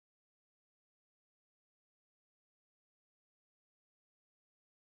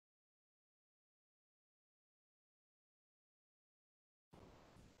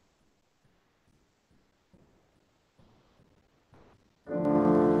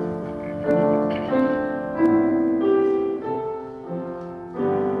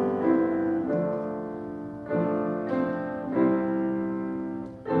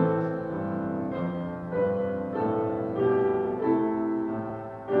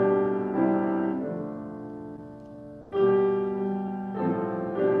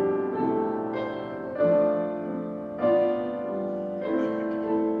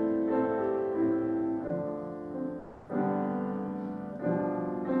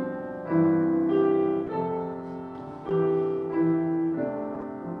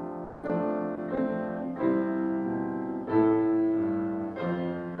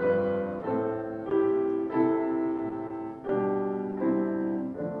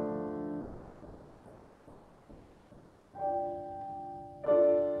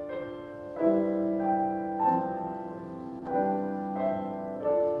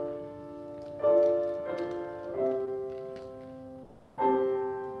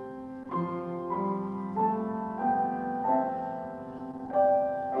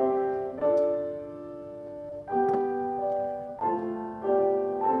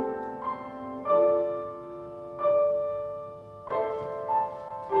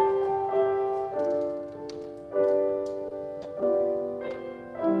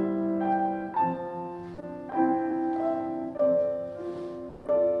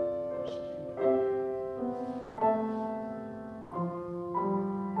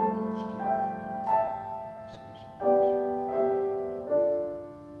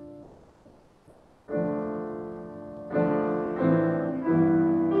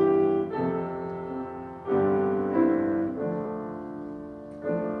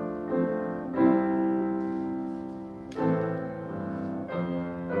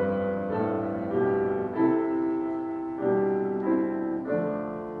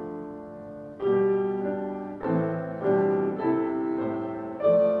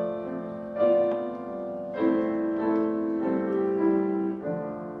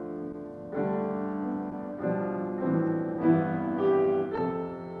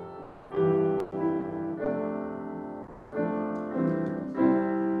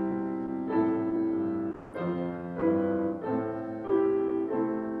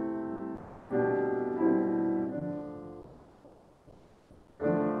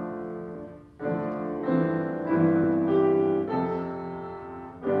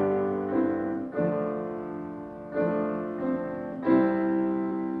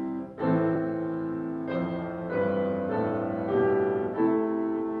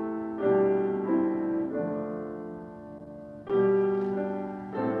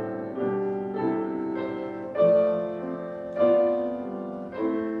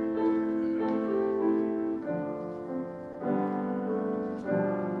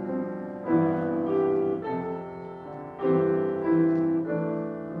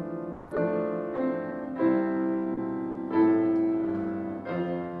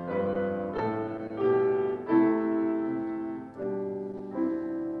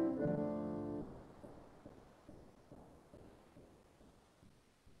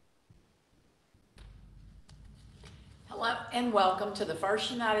and welcome to the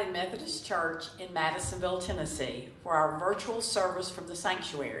First United Methodist Church in Madisonville, Tennessee, for our virtual service from the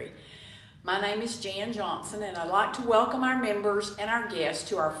sanctuary. My name is Jan Johnson, and I'd like to welcome our members and our guests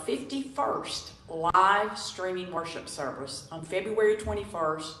to our 51st live streaming worship service on February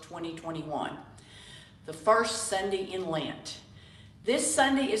 21st, 2021, the first Sunday in Lent. This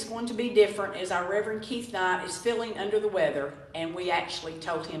Sunday is going to be different as our Reverend Keith Knight is feeling under the weather, and we actually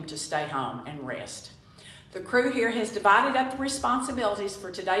told him to stay home and rest. The crew here has divided up the responsibilities for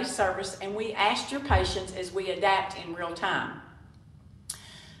today's service, and we asked your patience as we adapt in real time.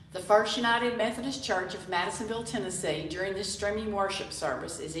 The First United Methodist Church of Madisonville, Tennessee, during this streaming worship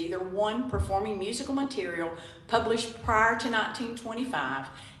service is either one, performing musical material published prior to 1925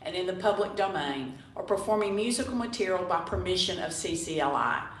 and in the public domain, or performing musical material by permission of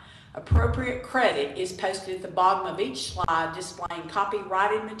CCLI. Appropriate credit is posted at the bottom of each slide displaying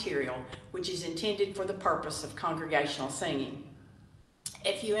copyrighted material, which is intended for the purpose of congregational singing.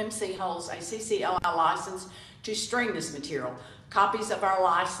 FUMC holds a CCLI license to stream this material. Copies of our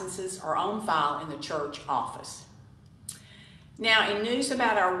licenses are on file in the church office. Now, in news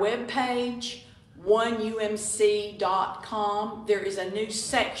about our webpage, oneumc.com, there is a new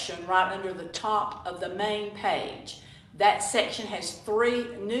section right under the top of the main page. That section has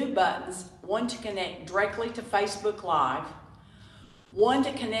 3 new buttons, one to connect directly to Facebook Live, one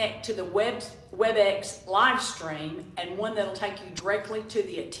to connect to the WebEx live stream, and one that'll take you directly to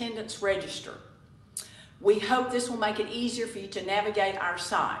the attendance register. We hope this will make it easier for you to navigate our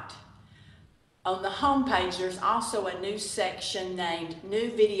site. On the home page, there's also a new section named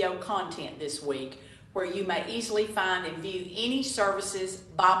New Video Content this week, where you may easily find and view any services,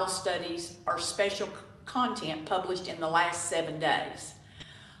 Bible studies, or special content published in the last 7 days.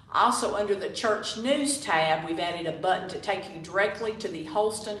 Also, under the Church News tab, we've added a button to take you directly to the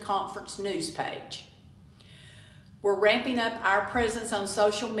Holston Conference news page. We're ramping up our presence on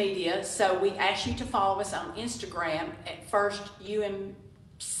social media, so we ask you to follow us on Instagram at First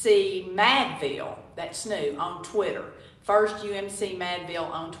UMC Madville, that's new, on Twitter. First UMC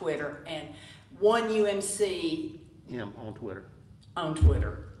Madville on Twitter, and One UMC on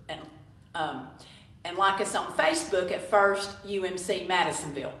Twitter. And like us on Facebook at First UMC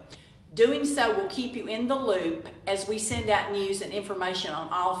Madisonville. Doing so will keep you in the loop as we send out news and information on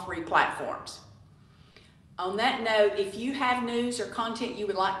all 3 platforms. On that note, if you have news or content you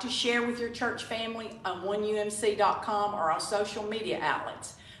would like to share with your church family on oneumc.com or our social media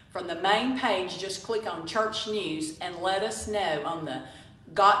outlets, from the main page, just click on Church News and let us know on the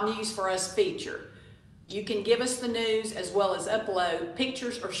Got News for Us feature. You can give us the news as well as upload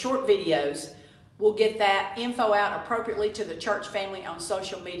pictures or short videos. We'll get that info out appropriately to the church family on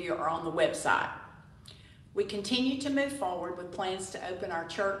social media or on the website. We continue to move forward with plans to open our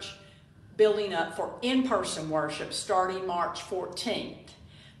church building up for in-person worship starting March 14th,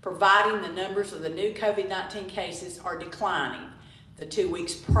 providing the numbers of the new COVID-19 cases are declining the 2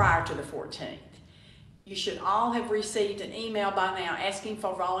 weeks prior to the 14th. You should all have received an email by now asking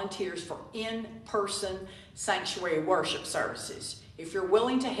for volunteers for in-person sanctuary worship services. If you're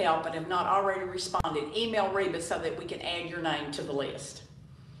willing to help and have not already responded, email Reba so that we can add your name to the list.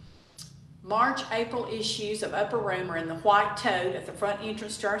 March-April issues of Upper Room are in the white tote at the front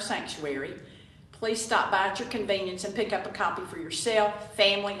entrance to our sanctuary. Please stop by at your convenience and pick up a copy for yourself,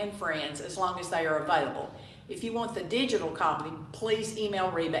 family, and friends as long as they are available. If you want the digital copy, please email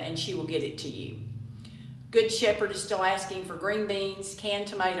Reba and she will get it to you. Good Shepherd is still asking for green beans, canned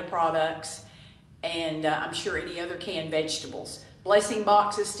tomato products, and I'm sure any other canned vegetables. Blessing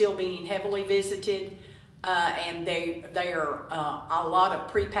Box is still being heavily visited, and they are a lot of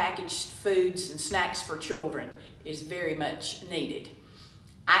prepackaged foods and snacks for children is very much needed.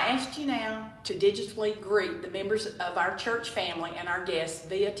 I ask you now to digitally greet the members of our church family and our guests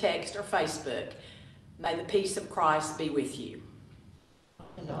via text or Facebook. May the peace of Christ be with you.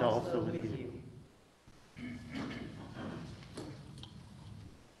 And also with you.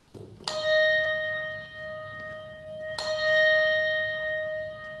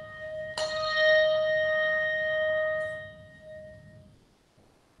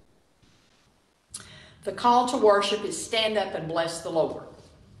 The call to worship is stand up and bless the Lord.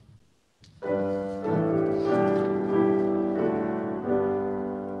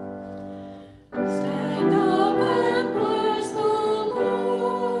 Stand up and bless the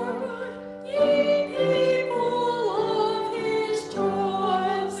Lord, ye people of his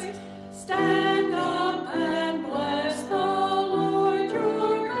choice. Stand up and bless the Lord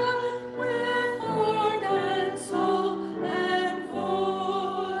your God with heart and soul and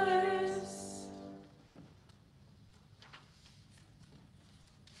voice.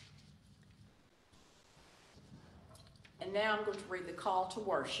 And now I'm going to read the call to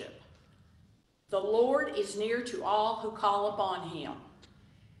worship. The Lord is near to all who call upon him.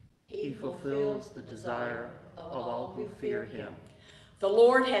 He fulfills the desire of all who fear him. The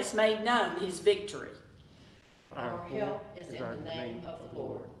Lord has made known his victory. Our help is in the name of the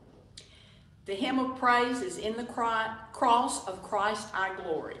Lord. The hymn of praise is in the cross of Christ our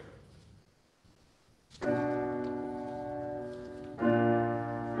glory.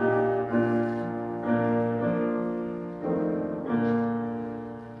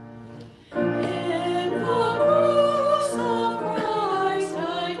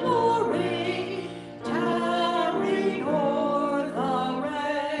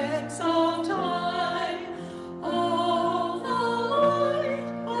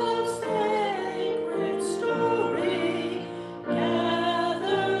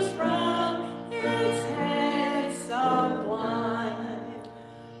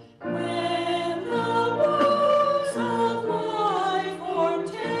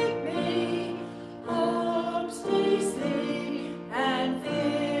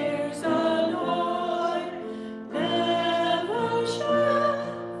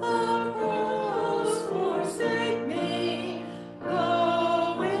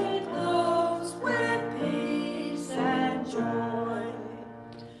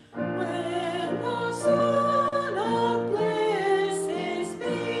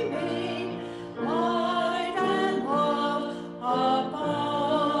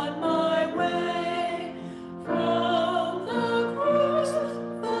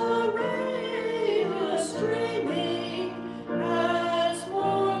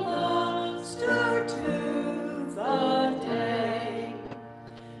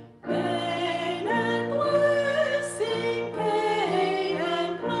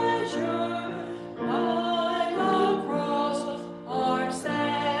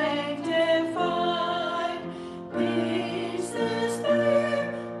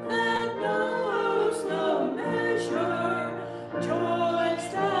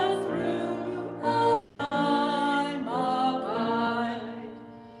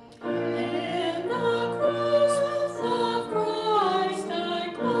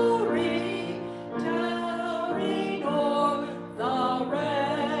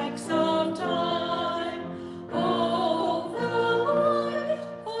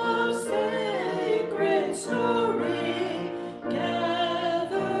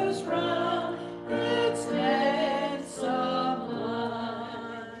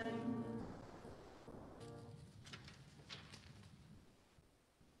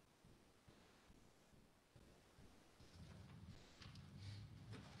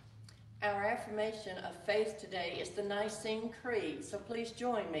 Our affirmation of faith today is the Nicene Creed, so please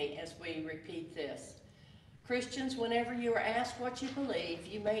join me as we repeat this. Christians, whenever you are asked what you believe,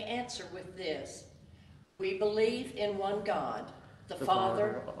 you may answer with this. We believe in one God, the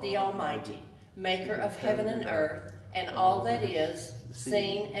Father, the Almighty, maker of heaven and earth, and all that is,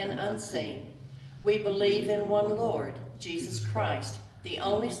 seen and unseen. We believe in one Lord, Jesus Christ, the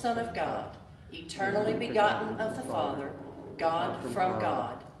only Son of God, eternally begotten of the Father, God from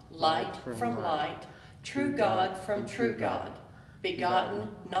God, light from light, true God from true God, begotten,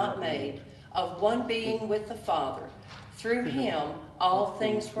 not made, of one being with the Father. Through him all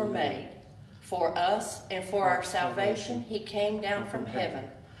things were made. For us and for our salvation he came down from heaven,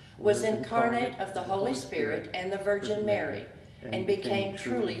 was incarnate of the Holy Spirit and the Virgin Mary, and became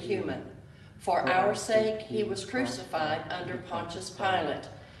truly human. For our sake he was crucified under Pontius Pilate.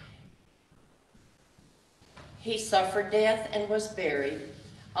 He suffered death and was buried.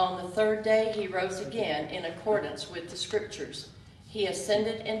 On the third day he rose again in accordance with the Scriptures. He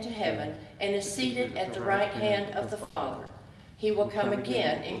ascended into heaven and is seated at the right hand of the Father. He will come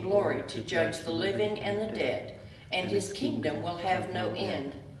again in glory to judge the living and the dead, and his kingdom will have no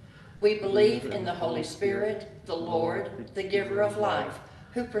end. We believe in the Holy Spirit, the Lord, the giver of life,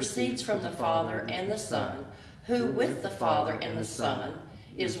 who proceeds from the Father and the Son, who with the Father and the Son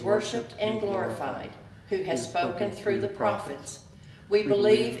is worshipped and glorified, who has spoken through the prophets. We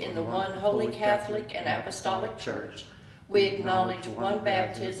believe in the one holy Catholic and Apostolic Church. We acknowledge one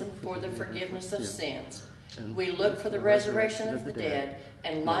baptism for the forgiveness of sins. We look for the resurrection of the dead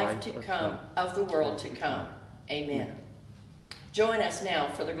and life to come of the world to come. Amen. Join us now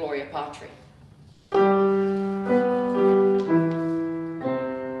for the Gloria Patri.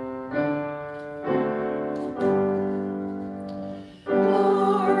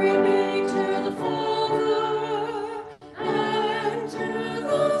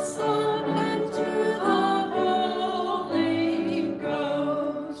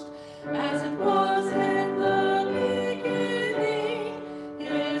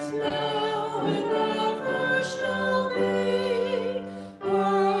 Shall be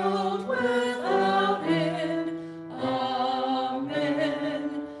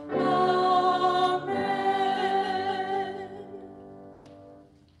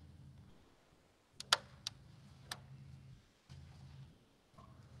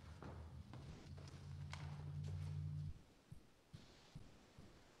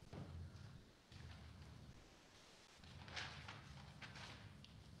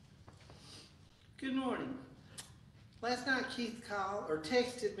Good morning. Last night Keith called or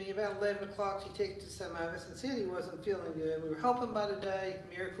texted me about 11 o'clock. He texted some of us and said he wasn't feeling good. We were hoping by today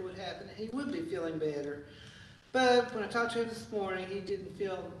a miracle would happen and he would be feeling better. But when I talked to him this morning, he didn't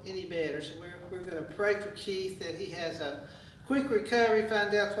feel any better. So we're going to pray for Keith that he has a quick recovery,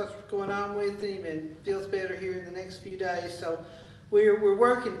 find out what's going on with him, and feels better here in the next few days. So we're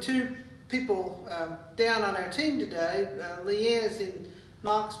working two people down on our team today. Leanne is in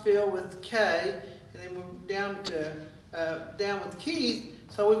Knoxville with Kay, and then we're down with Keith.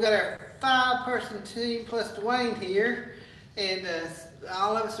 So we've got our 5-person team plus Dwayne here, and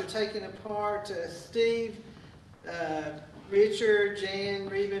all of us are taking apart. Steve, Richard, Jan,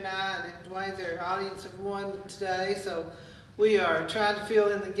 Reba, and I, and Dwayne's our audience of one today. So we are trying to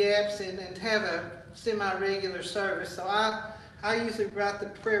fill in the gaps and have a semi-regular service. So I usually write the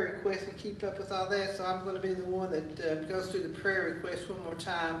prayer request and keep up with all that, so I'm going to be the one that goes through the prayer request one more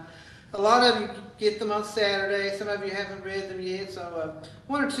time. A lot of you get them on Saturday. Some of you haven't read them yet, so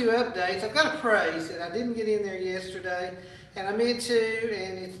one or two updates. I've got a praise that I didn't get in there yesterday, and I meant to,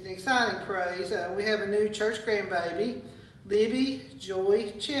 and it's an exciting praise. We have a new church grandbaby, Libby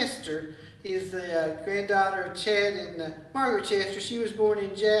Joy Chester. Is the granddaughter of Chad and Margaret Chester. She was born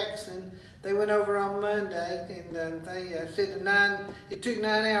in Jackson. They went over on Monday, and they said it took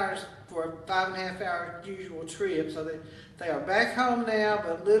 9 hours for a 5.5-hour usual trip. So they are back home now,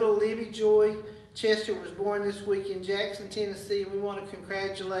 but little Libby Joy Chester was born this week in Jackson, Tennessee. We want to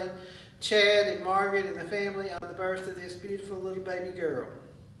congratulate Chad and Margaret and the family on the birth of this beautiful little baby girl.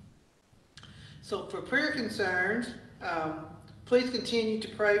 So for prayer concerns, please continue to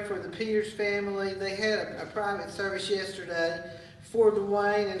pray for the Peters family. They had a private service yesterday for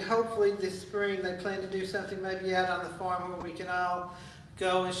Dwayne, and hopefully this spring they plan to do something maybe out on the farm where we can all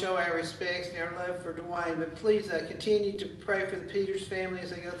go and show our respects and our love for Dwayne. But please continue to pray for the Peters family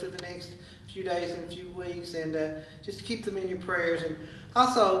as they go through the next few days and few weeks, and just keep them in your prayers. And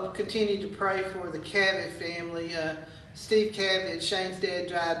also continue to pray for the Cavett family. Steve Cavett, Shane's dad,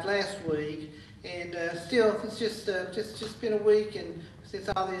 died last week. And still, it's just been a week, and since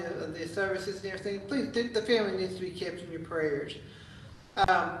all the services and everything, please, the family needs to be kept in your prayers.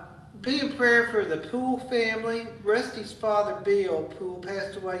 Be in prayer for the Poole family. Rusty's father, Bill Poole,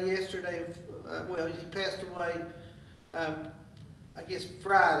 passed away yesterday. He passed away, I guess,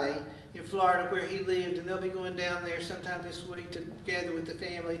 Friday in Florida where he lived, and they'll be going down there sometime this week to gather with the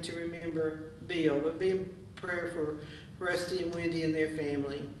family to remember Bill. But be in prayer for Rusty and Wendy and their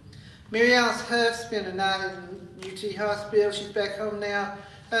family. Mary Alice Huff spent a night in UT Hospital. She's back home now.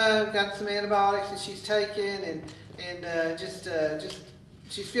 Got some antibiotics that she's taken, and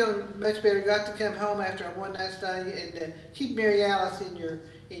she's feeling much better. Got to come home after a one-night stay, and keep Mary Alice in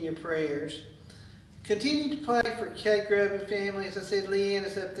your prayers. Continue to pray for Kay Grubb and family. As I said, Leanne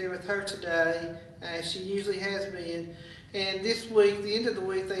is up there with her today. She usually has been. And this week, the end of the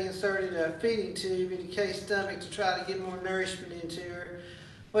week, they inserted a feeding tube into Kay's stomach to try to get more nourishment into her.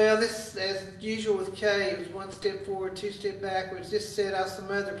 Well, this, as usual with Kay, it was one step forward, two step backwards. This set off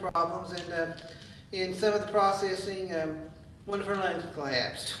some other problems, and in some of the processing, one of her lungs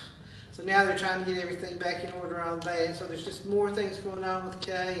collapsed. So now they're trying to get everything back in order on that. So there's just more things going on with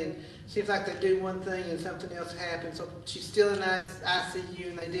Kay, and it seems like they do one thing and something else happens. So she's still in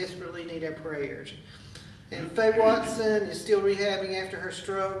ICU, and they desperately need our prayers. And Faye Watson is still rehabbing after her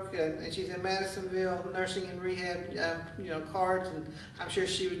stroke, and she's in Madisonville nursing and rehab, cards, and I'm sure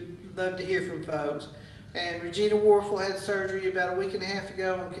she would love to hear from folks. And Regina Warfel had surgery about a week and a half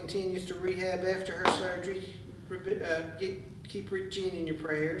ago and continues to rehab after her surgery. Keep Regina in your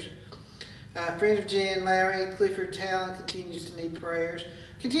prayers. Friend of Jan Lowry, Clifford Talon continues to need prayers.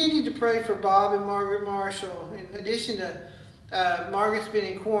 Continue to pray for Bob and Margaret Marshall. In addition to Margaret's been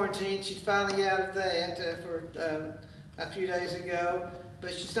in quarantine. She's finally out of that for a few days ago,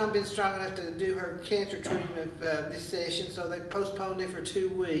 but she's not been strong enough to do her cancer treatment this session, so they postponed it for 2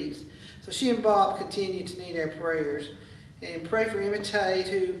 weeks. So she and Bob continue to need our prayers. And pray for Emma Tate,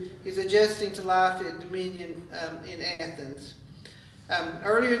 who is adjusting to life at Dominion in Athens.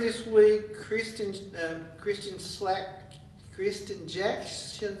 Earlier this week, Kristen Jackson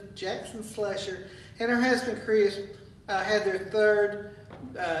Slusher and her husband Chris had their third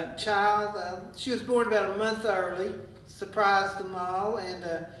child. She was born about a month early, surprised them all,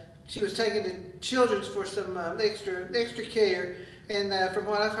 and she was taken to Children's for some extra care. And from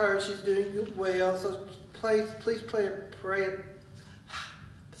what I've heard, she's doing well. So please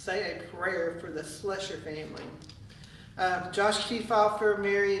say a prayer for the Slusher family. Josh Kiefhofer,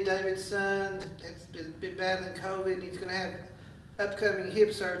 Mary and David's son, has been battling COVID, and he's going to have upcoming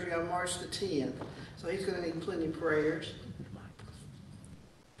hip surgery on March the 10th. So he's going to need plenty of prayers.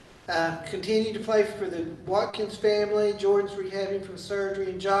 Continue to pray for the Watkins family. Jordan's rehabbing from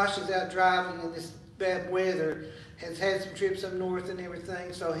surgery, and Josh is out driving in this bad weather. Has had some trips up north and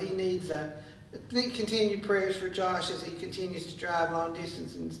everything, so he needs continued prayers for Josh as he continues to drive long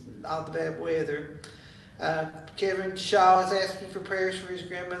distance in all the bad weather. Kevin Shaw is asking for prayers for his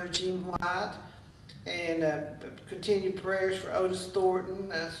grandmother Jean White, and continued prayers for Otis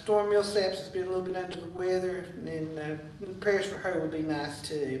Thornton. Storm Millsaps has been a little bit under the weather, and prayers for her would be nice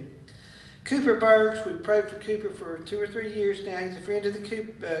too. Cooper Burks, we've prayed for Cooper for 2 or 3 years now. He's a friend of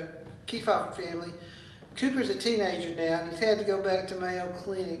the Kiefoff family. Cooper's a teenager now, and he's had to go back to Mayo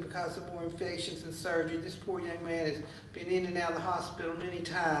Clinic because of more infections and surgery. This poor young man has been in and out of the hospital many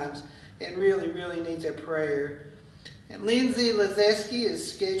times and really, really needs our prayer. And Lindsay Lazeski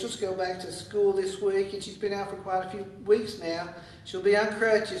is scheduled to go back to school this week, and she's been out for quite a few weeks now. She'll be on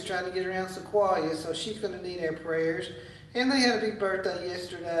crutches trying to get around Sequoia, so she's going to need our prayers. And they had a big birthday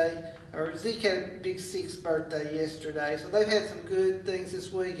yesterday, or Zeke had a big 6th birthday yesterday, so they've had some good things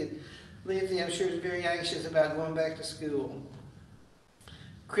this week, and Lindsay, I'm sure, is very anxious about going back to school.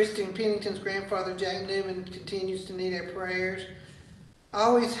 Kristen Pennington's grandfather, Jack Newman, continues to need our prayers.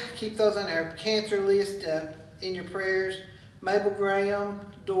 Always keep those on our cancer list in your prayers. Mabel Graham,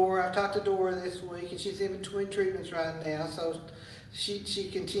 Dora. I've talked to Dora this week, and she's in between treatments right now, so she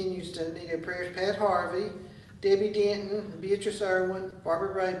continues to need our prayers. Pat Harvey, Debbie Denton, Beatrice Irwin,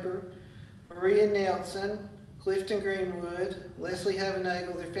 Barbara Raper, Maria Nelson, Clifton Greenwood, Leslie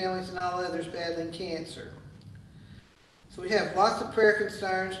Havenagel, their families, and all others battling cancer. So we have lots of prayer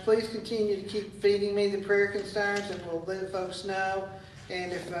concerns. Please continue to keep feeding me the prayer concerns, and we'll let folks know.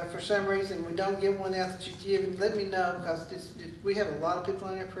 And if for some reason we don't get one out that you've given, let me know, because we have a lot of people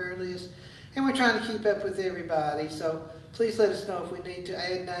on our prayer list, and we're trying to keep up with everybody. So please let us know if we need to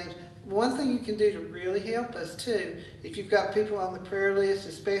add names. One thing you can do to really help us too, if you've got people on the prayer list,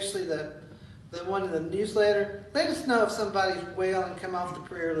 especially the one in the newsletter, let us know if somebody's well and come off the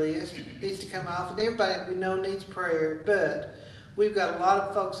prayer list, needs to come off. And everybody we know needs prayer, but we've got a lot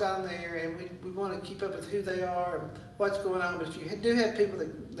of folks on there, and we want to keep up with who they are and what's going on. But if you do have people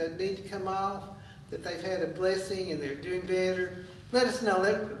that need to come off, that they've had a blessing and they're doing better, let us know.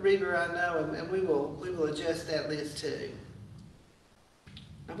 Let Reba or I know, and we will adjust that list too.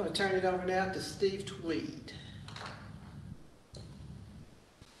 I'm going to turn it over now to Steve Tweed.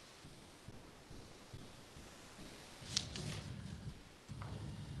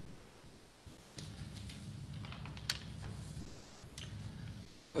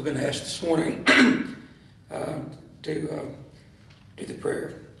 I've been asked this morning to do the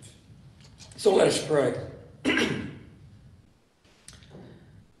prayer. So let us pray. Dear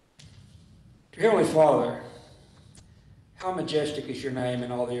Heavenly Father, how majestic is your name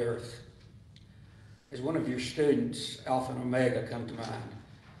in all the earth. As one of your students, Alpha and Omega, come to mind,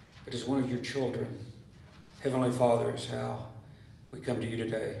 but as one of your children, Heavenly Father, is how we come to you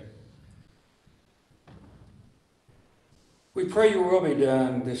today. We pray your will be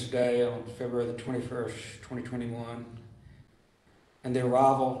done this day on February the 21st, 2021, and the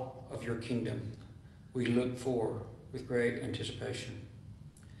arrival of your kingdom we look for with great anticipation.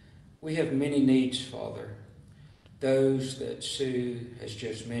 We have many needs, Father, those that Sue has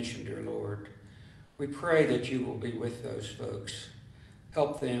just mentioned, dear Lord. We pray that you will be with those folks.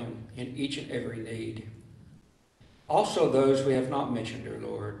 Help them in each and every need. Also those we have not mentioned, dear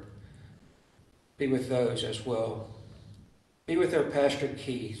Lord. Be with those as well. Be with our Pastor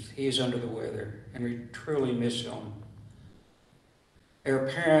Keith. He is under the weather, and we truly miss him. Our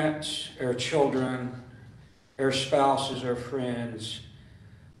parents, our children, our spouses, our friends,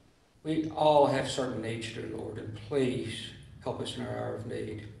 we all have certain needs, dear Lord, and please help us in our hour of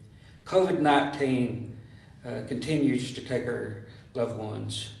need. COVID-19 continues to take our loved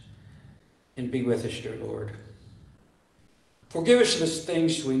ones, and be with us, dear Lord. Forgive us the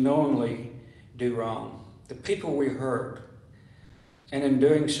things we knowingly do wrong, the people we hurt, and in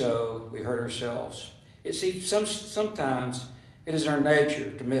doing so, we hurt ourselves. Sometimes it is our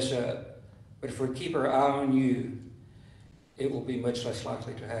nature to mess up, but if we keep our eye on you, it will be much less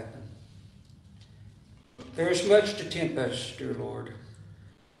likely to happen. There is much to tempt us, dear Lord.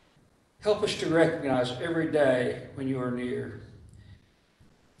 Help us to recognize every day when you are near.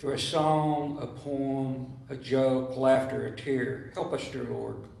 Through a song, a poem, a joke, laughter, a tear, help us, dear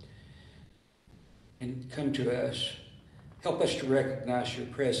Lord, and come to us. Help us to recognize your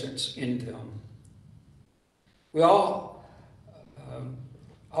presence in them. All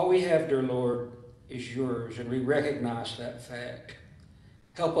we have, dear Lord, is yours, and we recognize that fact.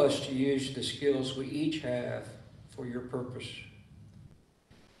 Help us to use the skills we each have for your purpose.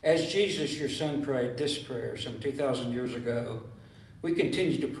 As Jesus, your son, prayed this prayer some 2,000 years ago, We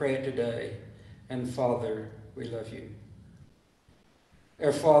continue to pray it today. And Father, we love you.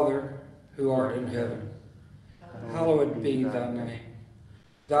 Our Father, who art in heaven, hallowed be thy name.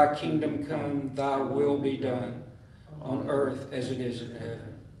 Thy kingdom come, thy will be done, on earth as it is in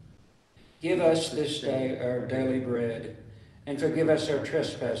heaven. Give us this day our daily bread, and forgive us our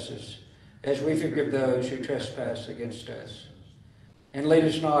trespasses, as we forgive those who trespass against us. And lead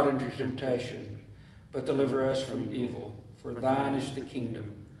us not into temptation, but deliver us from evil. For thine is the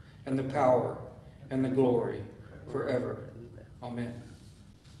kingdom, and the power, and the glory, forever. Amen.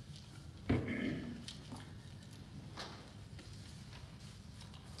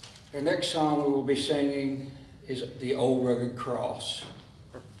 The next song we will be singing is The Old Rugged Cross.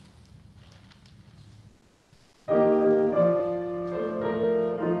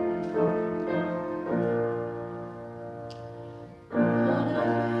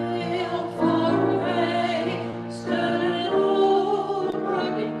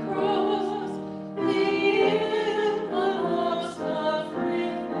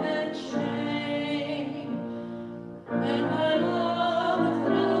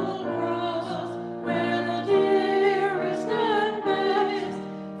 Where the dearest and best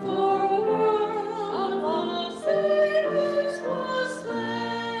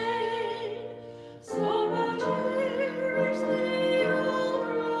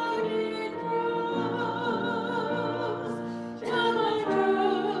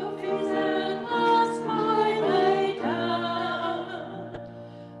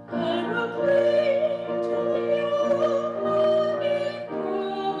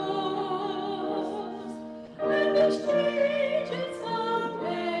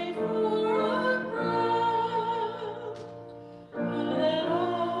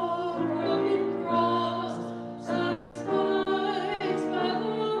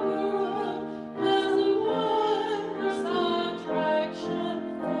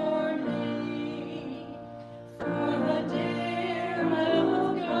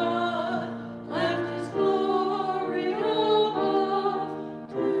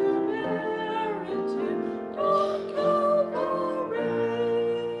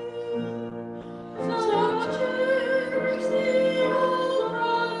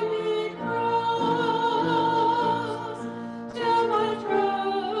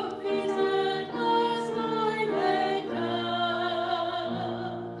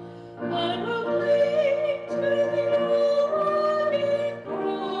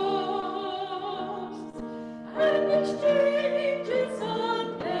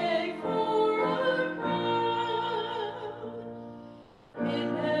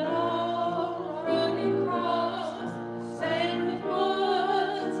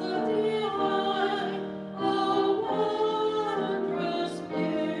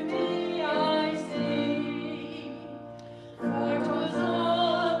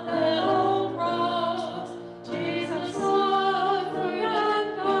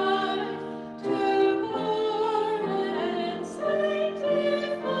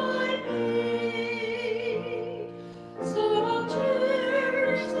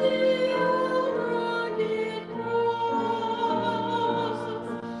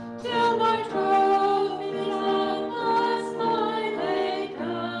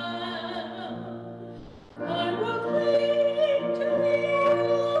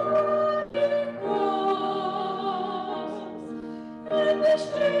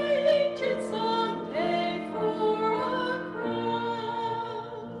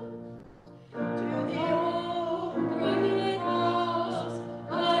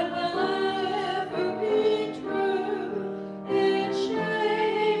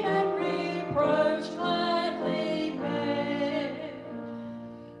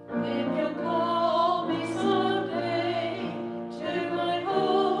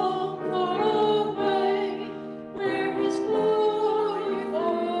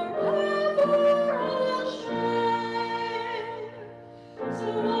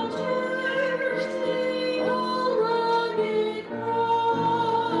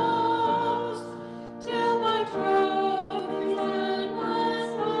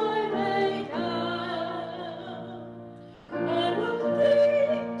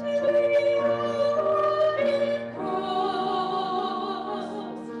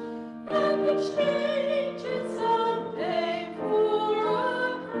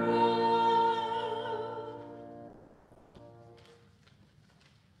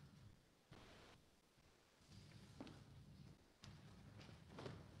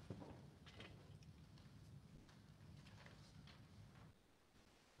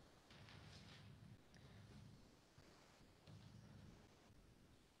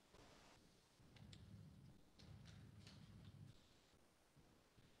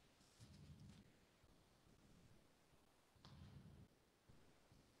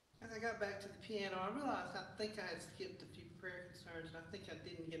got back to the piano, I realized I think I had skipped a few prayer concerns, and I think I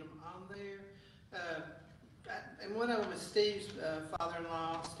didn't get them on there. And one of them is Steve's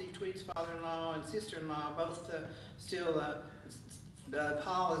father-in-law, Steve Tweed's father-in-law and sister-in-law, both still,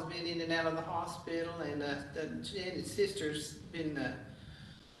 Paul has been in and out of the hospital, and Janet's sister's been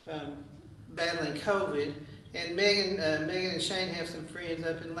battling COVID. And Megan and Shane have some friends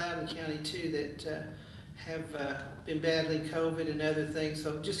up in Loudoun County too that have been battling COVID and other things.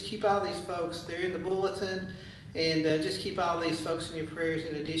 So just keep all these folks, they're in the bulletin, and just keep all these folks in your prayers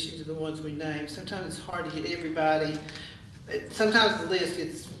in addition to the ones we named. Sometimes it's hard to get everybody. Sometimes the list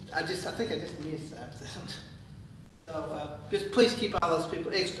gets, I think I just missed something. So just please keep all those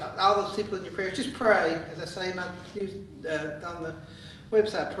people all those people in your prayers. Just pray, as I say on the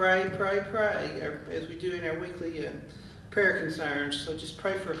website, pray, as we do in our weekly prayer concerns. So just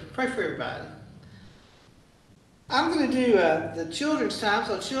pray for everybody. I'm going to do the children's time.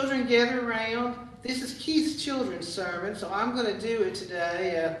 So children, gather around. This is Keith's children's sermon, so I'm going to do it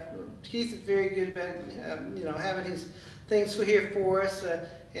today. Keith is very good about having his things here for us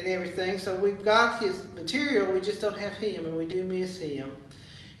and everything. So we've got his material, we just don't have him, and we do miss him.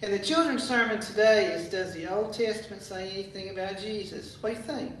 And the children's sermon today is, does the Old Testament say anything about Jesus? What do you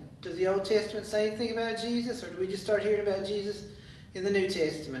think? Does the Old Testament say anything about Jesus, or do we just start hearing about Jesus in the New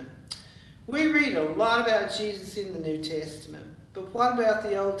Testament? We read a lot about Jesus in the New Testament, but what about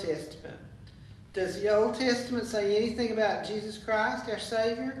the Old Testament? Does the Old Testament say anything about Jesus Christ, our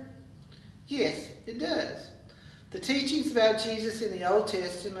Savior? Yes, it does. The teachings about Jesus in the Old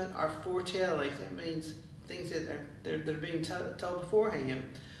Testament are foretellings. That means things that are being told beforehand.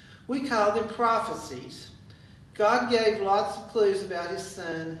 We call them prophecies. God gave lots of clues about his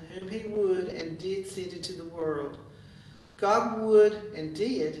Son, whom he would and did send into the world. God would and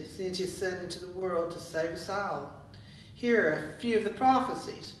did send his Son into the world to save us all. Here are a few of the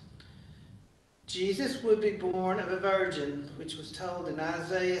prophecies. Jesus would be born of a virgin, which was told in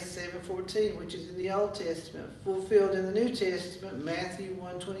Isaiah 7:14, which is in the Old Testament, fulfilled in the New Testament, Matthew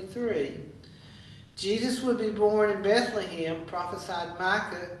 1:23. Jesus would be born in Bethlehem, prophesied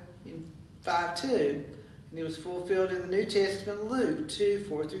Micah in 5:2, and it was fulfilled in the New Testament, Luke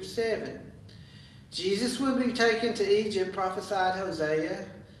 2:4-7. Jesus would be taken to Egypt, prophesied Hosea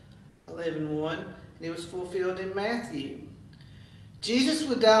 11:1, and it was fulfilled in Matthew. Jesus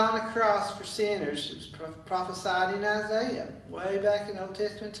would die on a cross for sinners. It was prophesied in Isaiah, way back in Old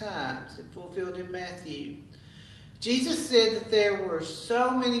Testament times, and fulfilled in Matthew. Jesus said that there were so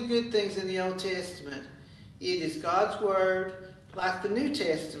many good things in the Old Testament. It is God's Word, like the New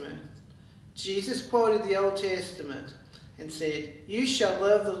Testament. Jesus quoted the Old Testament and said, "You shall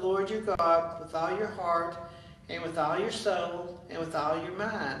love the Lord your God with all your heart, and with all your soul, and with all your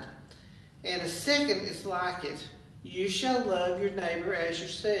mind." And a second is like it. You shall love your neighbor as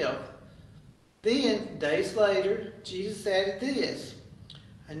yourself. Then, days later, Jesus added this,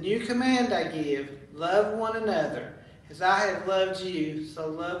 "A new command I give, love one another. As I have loved you, so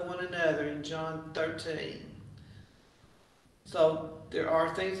love one another," in John 13. So, there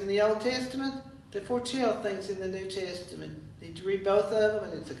are things in the Old Testament that foretell things in the New Testament. You need to read both of them,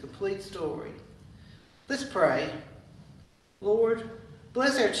 and it's a complete story. Let's pray. Lord,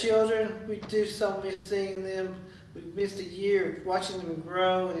 bless our children. We do so miss seeing them. We've missed a year of watching them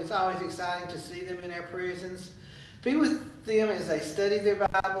grow, and it's always exciting to see them in our presence. Be with them as they study their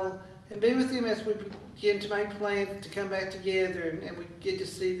Bible, and be with them as we begin to make plans to come back together and we get to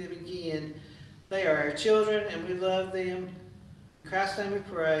see them again. They are our children, and we love them. In Christ's name we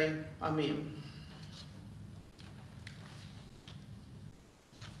pray. Amen.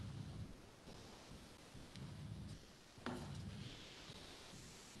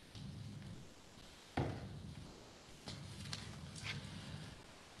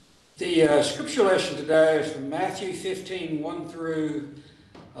 The scripture lesson today is from Matthew 15, 1 through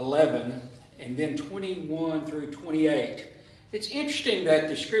 11, and then 21 through 28. It's interesting that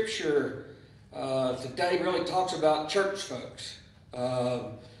the scripture today really talks about church folks.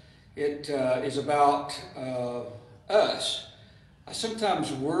 It is about us. I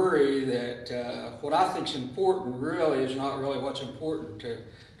sometimes worry that what I think is important really is not really what's important to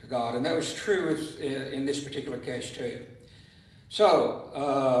God, and that was true in this particular case too.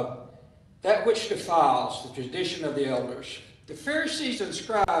 So, that which defiles the tradition of the elders. The Pharisees and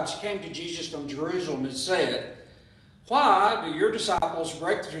scribes came to Jesus from Jerusalem and said, "Why do your disciples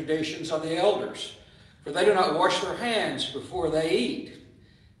break the traditions of the elders? For they do not wash their hands before they eat."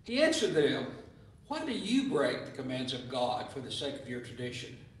 He answered them, "Why do you break the commands of God for the sake of your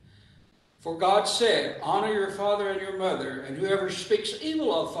tradition? For God said, 'Honor your father and your mother, and whoever speaks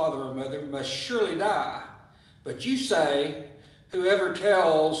evil of father or mother must surely die.' But you say, Whoever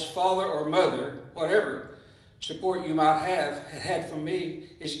tells father or mother, whatever support you might have had from me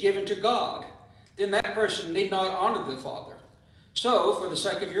is given to God, then that person need not honor the Father. So, for the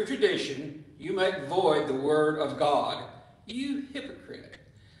sake of your tradition, you make void the word of God. You hypocrite.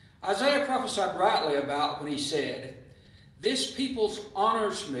 Isaiah prophesied rightly about when he said, "This people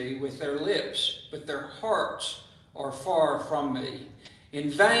honors me with their lips, but their hearts are far from me.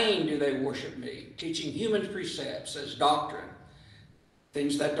 In vain do they worship me, teaching human precepts as doctrine,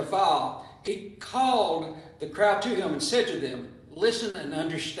 things that defile." He called the crowd to him and said to them, "Listen and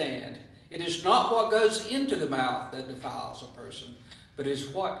understand. It is not what goes into the mouth that defiles a person, but it is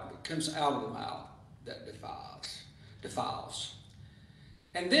what comes out of the mouth that defiles."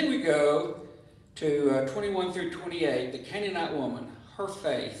 And then we go to 21 through 28, the Canaanite woman, her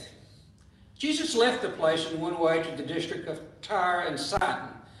faith. Jesus left the place and went away to the district of Tyre and Sidon.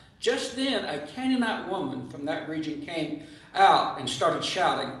 Just then, a Canaanite woman from that region came out and started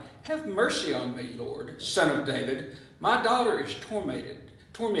shouting, "Have mercy on me, Lord, Son of David. My daughter is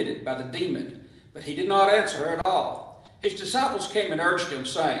tormented by the demon." But he did not answer her at all. His disciples came and urged him,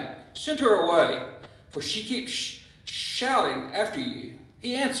 saying, "Send her away, for she keeps shouting after you."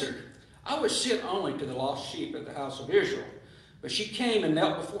 He answered, "I was sent only to the lost sheep of the house of Israel." But she came and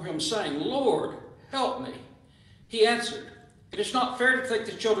knelt before him, saying, "Lord, help me." He answered, "It is not fair to take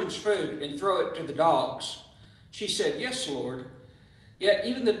the children's food and throw it to the dogs." She said, "Yes, Lord. Yet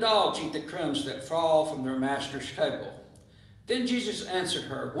even the dogs eat the crumbs that fall from their master's table." Then Jesus answered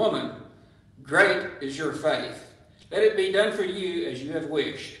her, "Woman, great is your faith. Let it be done for you as you have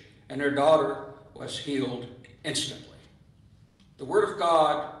wished." And her daughter was healed instantly. The word of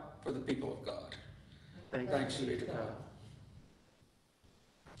God for the people of God. Thanks be to God.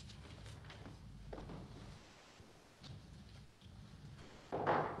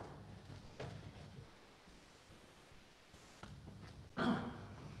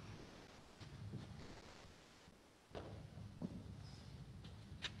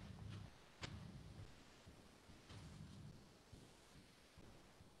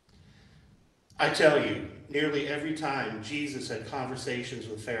 I tell you, nearly every time Jesus had conversations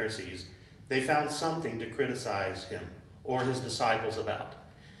with Pharisees, they found something to criticize him or his disciples about.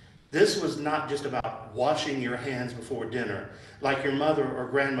 This was not just about washing your hands before dinner, like your mother or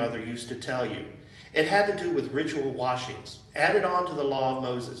grandmother used to tell you. It had to do with ritual washings, added on to the law of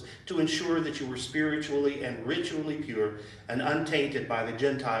Moses, to ensure that you were spiritually and ritually pure and untainted by the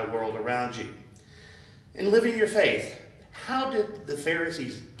Gentile world around you. In living your faith, how did the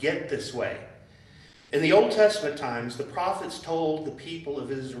Pharisees get this way? In the Old Testament times, the prophets told the people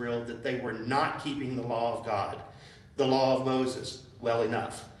of Israel that they were not keeping the law of God, the law of Moses, well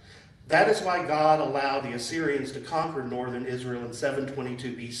enough. That is why God allowed the Assyrians to conquer northern Israel in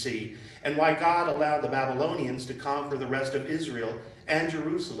 722 BC, and why God allowed the Babylonians to conquer the rest of Israel and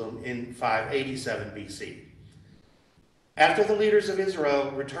Jerusalem in 587 BC. After the leaders of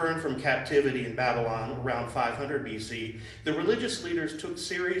Israel returned from captivity in Babylon around 500 BC, the religious leaders took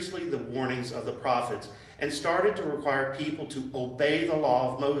seriously the warnings of the prophets and started to require people to obey the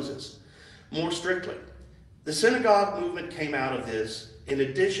law of Moses more strictly. The synagogue movement came out of this. In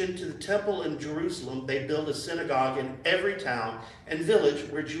addition to the temple in Jerusalem, they built a synagogue in every town and village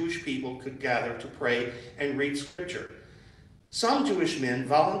where Jewish people could gather to pray and read scripture. Some Jewish men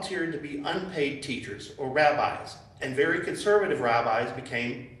volunteered to be unpaid teachers or rabbis, and very conservative rabbis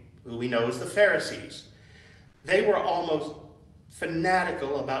became who we know as the Pharisees. They were almost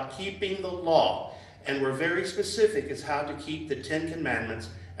fanatical about keeping the law and were very specific as how to keep the Ten Commandments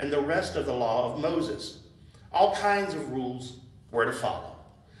and the rest of the law of Moses. All kinds of rules were to follow.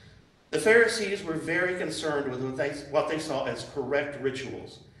 The Pharisees were very concerned with what they saw as correct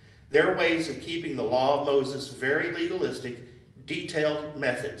rituals, their ways of keeping the law of Moses very legalistic, detailed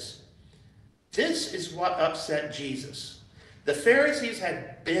methods. This is what upset Jesus. The Pharisees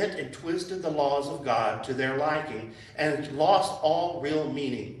had bent and twisted the laws of God to their liking and lost all real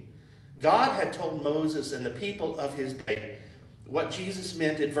meaning. God had told Moses and the people of his day what Jesus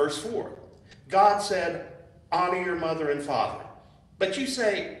meant in verse 4. God said, "Honor your mother and father." But you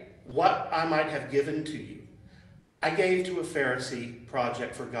say, "What I might have given to you, I gave to a Pharisee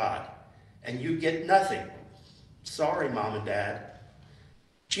project for God, and you get nothing. Sorry, Mom and Dad."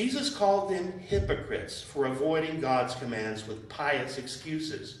 Jesus called them hypocrites for avoiding God's commands with pious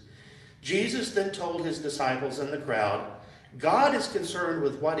excuses. Jesus then told his disciples and the crowd, God is concerned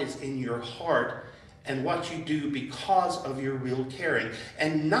with what is in your heart and what you do because of your real caring,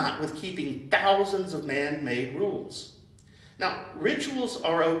 and not with keeping thousands of man-made rules. Now, rituals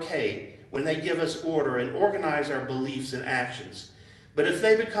are okay when they give us order and organize our beliefs and actions. But if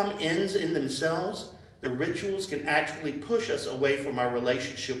they become ends in themselves, the rituals can actually push us away from our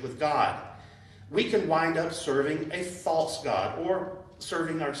relationship with God. We can wind up serving a false God or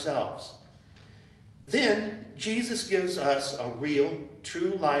serving ourselves. Then Jesus gives us a real,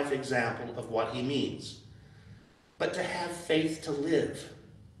 true life example of what he means. But to have faith to live.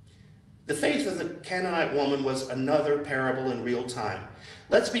 The faith of the Canaanite woman was another parable in real time.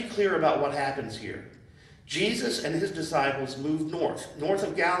 Let's be clear about what happens here. Jesus and his disciples moved north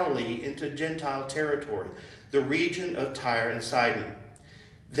of Galilee into Gentile territory, the region of Tyre and Sidon.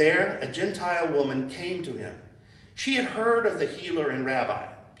 There, a Gentile woman came to him. She had heard of the healer and rabbi,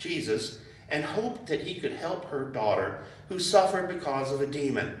 Jesus, and hoped that he could help her daughter, who suffered because of a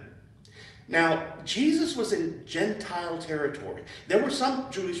demon. Now, Jesus was in Gentile territory. There were some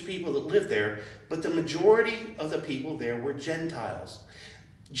Jewish people that lived there, but the majority of the people there were Gentiles.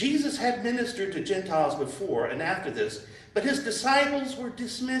 Jesus had ministered to Gentiles before and after this, but his disciples were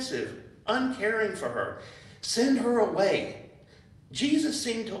dismissive, uncaring for her. Send her away. Jesus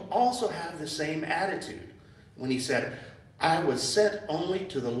seemed to also have the same attitude when he said, I was sent only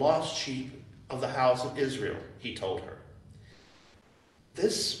to the lost sheep of the house of Israel, he told her.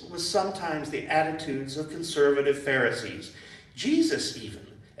 This was sometimes the attitudes of conservative Pharisees. Jesus even,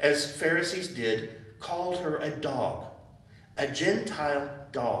 as Pharisees did, called her a dog, a Gentile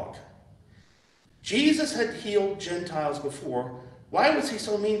dog. Jesus had healed Gentiles before. Why was he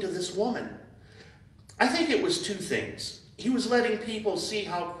so mean to this woman? I think it was two things. He was letting people see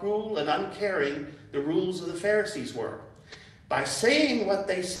how cruel and uncaring the rules of the Pharisees were by saying what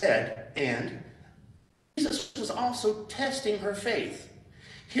they said, and Jesus was also testing her faith.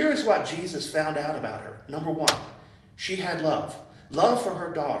 Here is what Jesus found out about her. Number one, she had love for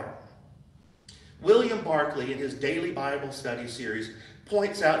her daughter. William Barclay, in his daily Bible study series,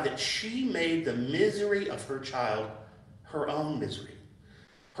 points out that she made the misery of her child her own misery.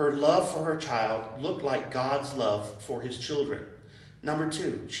 Her love for her child looked like God's love for his children. Number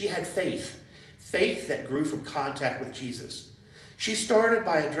two, she had faith that grew from contact with Jesus. She started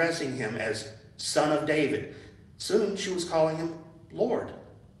by addressing him as Son of David. Soon she was calling him Lord.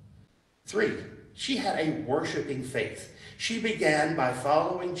 3, she had a worshiping faith. She began by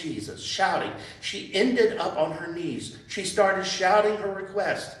following Jesus, shouting. She ended up on her knees. She started shouting her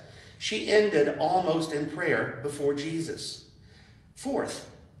request. She ended almost in prayer before Jesus. 4th,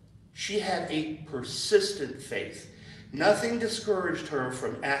 she had a persistent faith. Nothing discouraged her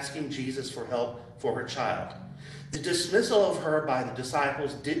from asking Jesus for help for her child. The dismissal of her by the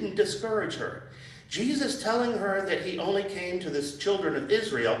disciples didn't discourage her. Jesus telling her that he only came to the children of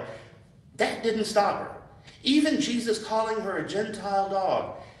Israel, that didn't stop her. Even Jesus calling her a Gentile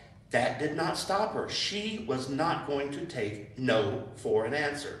dog, that did not stop her. She was not going to take no for an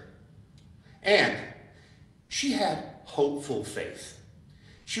answer. And she had hopeful faith.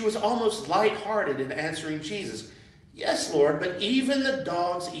 She was almost lighthearted in answering Jesus. Yes, Lord, but even the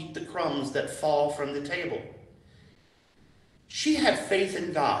dogs eat the crumbs that fall from the table. She had faith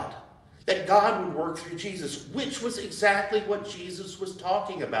in God, that God would work through Jesus, which was exactly what Jesus was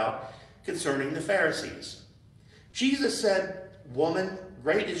talking about concerning the Pharisees. Jesus said, "Woman,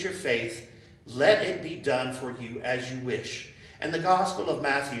 great is your faith. Let it be done for you as you wish." And the Gospel of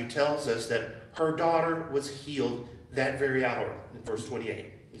Matthew tells us that her daughter was healed that very hour, in verse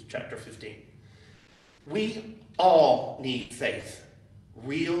 28, in chapter 15. We all need faith,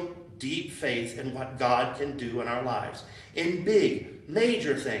 real, deep faith in what God can do in our lives, in big,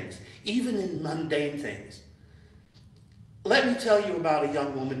 major things, even in mundane things. Let me tell you about a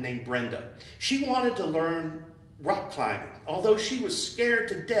young woman named Brenda. She wanted to learn rock climbing. Although she was scared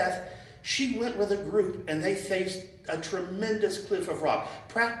to death, she went with a group and they faced a tremendous cliff of rock,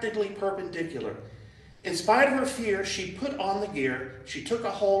 practically perpendicular. In spite of her fear, she put on the gear, she took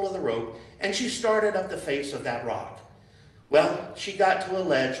a hold of the rope, and she started up the face of that rock. Well, she got to a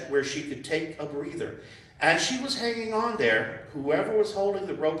ledge where she could take a breather. As she was hanging on there, whoever was holding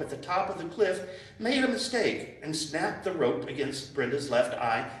the rope at the top of the cliff made a mistake and snapped the rope against Brenda's left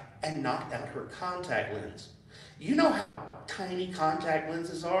eye and knocked out her contact lens. You know how tiny contact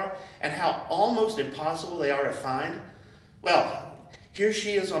lenses are and how almost impossible they are to find? Well, here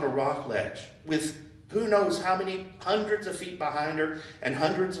she is on a rock ledge with who knows how many hundreds of feet behind her and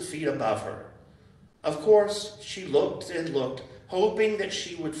hundreds of feet above her. Of course, she looked and looked, hoping that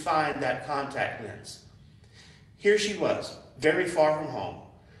she would find that contact lens. Here she was, very far from home.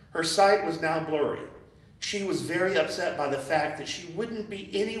 Her sight was now blurry. She was very upset by the fact that she wouldn't be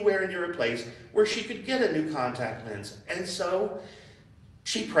anywhere near a place where she could get a new contact lens. And so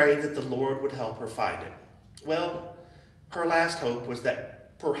she prayed that the Lord would help her find it. Well, her last hope was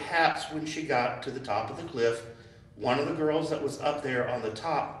that perhaps when she got to the top of the cliff, One of the girls that was up there on the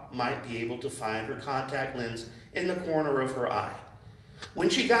top might be able to find her contact lens in the corner of her eye. When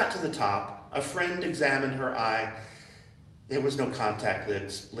she got to the top, a friend examined her eye. There was no contact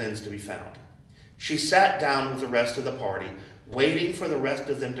lens to be found. She sat down with the rest of the party, waiting for the rest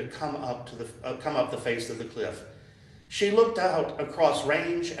of them to come up the face of the cliff. She looked out across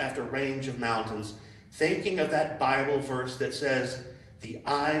range after range of mountains, thinking of that Bible verse that says, "The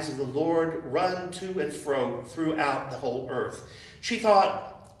eyes of the Lord run to and fro throughout the whole earth." She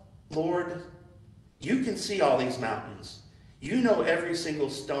thought, "Lord, you can see all these mountains. You know every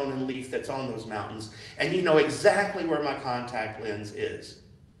single stone and leaf that's on those mountains, and you know exactly where my contact lens is."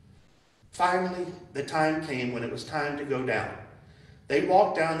 Finally, the time came when it was time to go down. They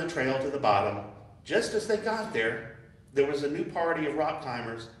walked down the trail to the bottom. Just as they got there, there was a new party of rock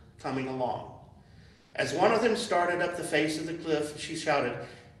climbers coming along. As one of them started up the face of the cliff, she shouted,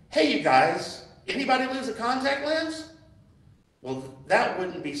 "Hey, you guys, anybody lose a contact lens?" Well, that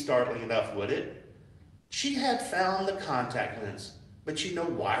wouldn't be startling enough, would it? She had found the contact lens, but you know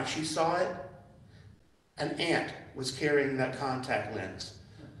why she saw it? An ant was carrying that contact lens,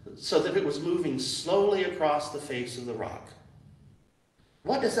 so that it was moving slowly across the face of the rock.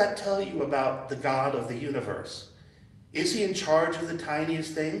 What does that tell you about the God of the universe? Is he in charge of the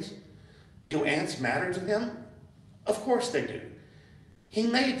tiniest things? Do ants matter to him? Of course they do. He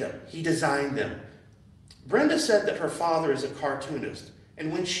made them. He designed them. Brenda said that her father is a cartoonist,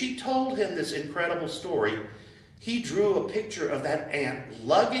 and when she told him this incredible story, he drew a picture of that ant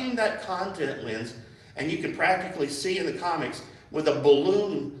lugging that contact lens, and you can practically see in the comics with a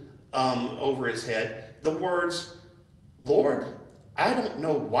balloon over his head the words, "Lord, I don't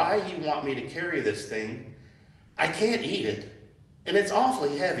know why you want me to carry this thing. I can't eat it, and it's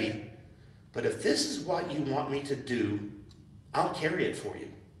awfully heavy. But if this is what you want me to do, I'll carry it for you."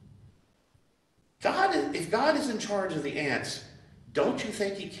 If God is in charge of the ants, don't you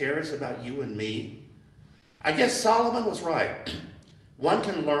think he cares about you and me? I guess Solomon was right. One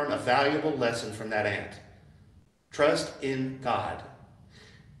can learn a valuable lesson from that ant. Trust in God.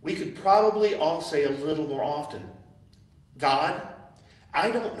 We could probably all say a little more often, "God,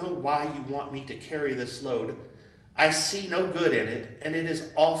 I don't know why you want me to carry this load. I see no good in it, and it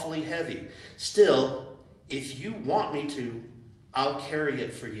is awfully heavy. Still, if you want me to, I'll carry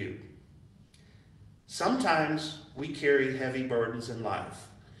it for you." Sometimes we carry heavy burdens in life.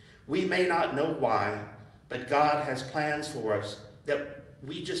 We may not know why, but God has plans for us that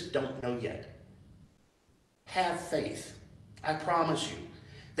we just don't know yet. Have faith. I promise you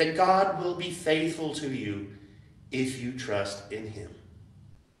that God will be faithful to you if you trust in him.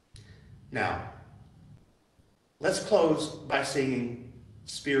 Now, let's close by singing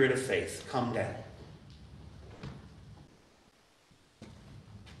 "Spirit of Faith, Come Down."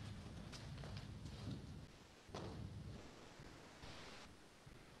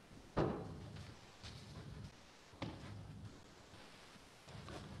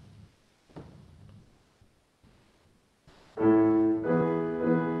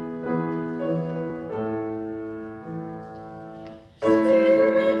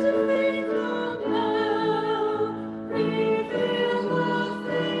 Spirit of faith, come down, reveal the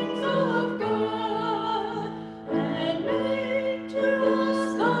things of God.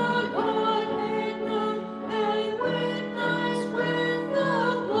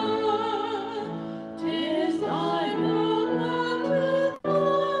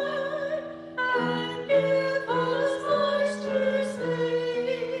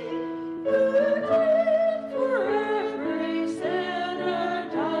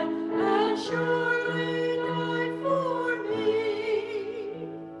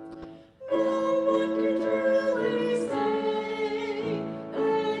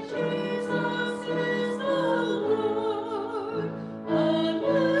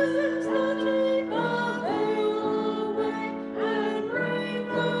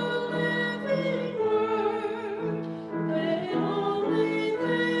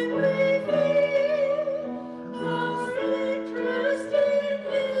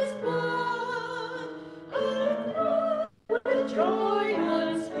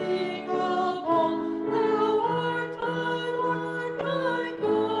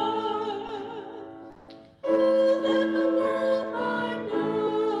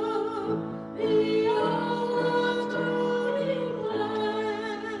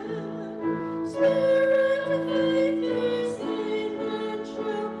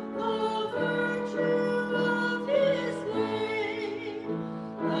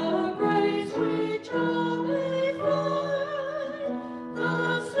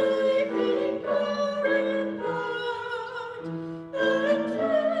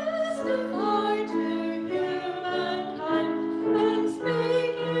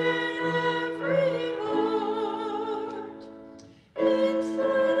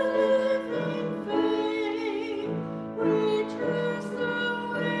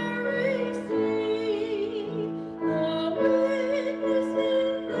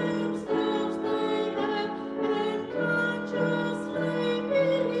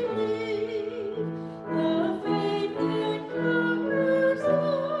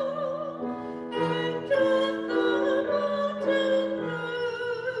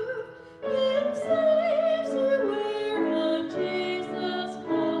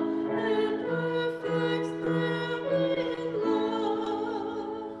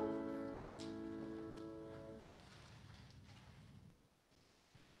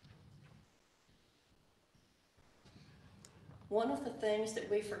 One of the things that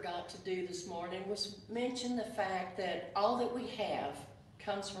we forgot to do this morning was mention the fact that all that we have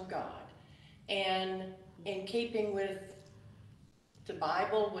comes from God. And in keeping with the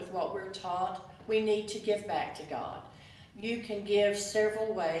Bible, with what we're taught, we need to give back to God. You can give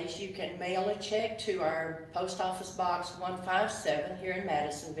several ways. You can mail a check to our Post Office Box 157 here in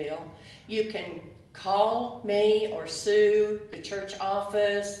Madisonville. You can call me or Sue, the church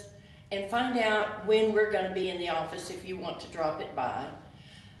office, and find out when we're going to be in the office if you want to drop it by.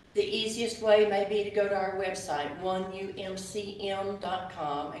 The easiest way may be to go to our website, 1umcm.com,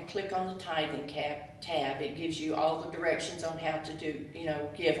 and click on the tithing tab. It gives you all the directions on how to do,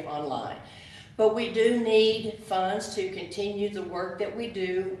 give online. But we do need funds to continue the work that we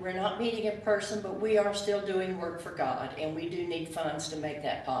do. We're not meeting in person, but we are still doing work for God, and we do need funds to make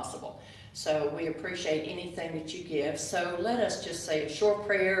that possible. So we appreciate anything that you give. So let us just say a short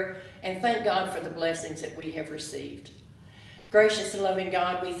prayer and thank God for the blessings that we have received. Gracious and loving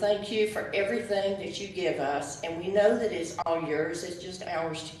God, we thank you for everything that you give us, and we know that it's all yours. It's just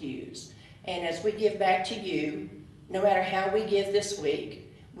ours to use. And as we give back to you, no matter how we give this week,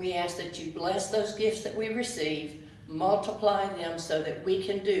 we ask that you bless those gifts that we receive, multiply them so that we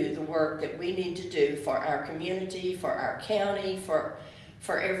can do the work that we need to do for our community, for our county, for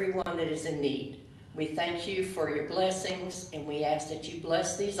everyone that is in need. We thank you for your blessings, and we ask that you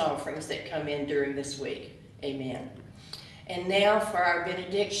bless these offerings that come in during this week. Amen. And now for our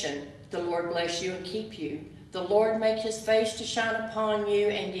benediction. The Lord bless you and keep you. The Lord make his face to shine upon you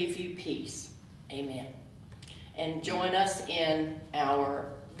and give you peace. Amen. And join us in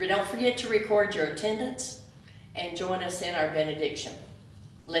don't forget to record your attendance and join us in our benediction.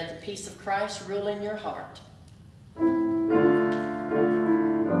 Let the peace of Christ rule in your heart.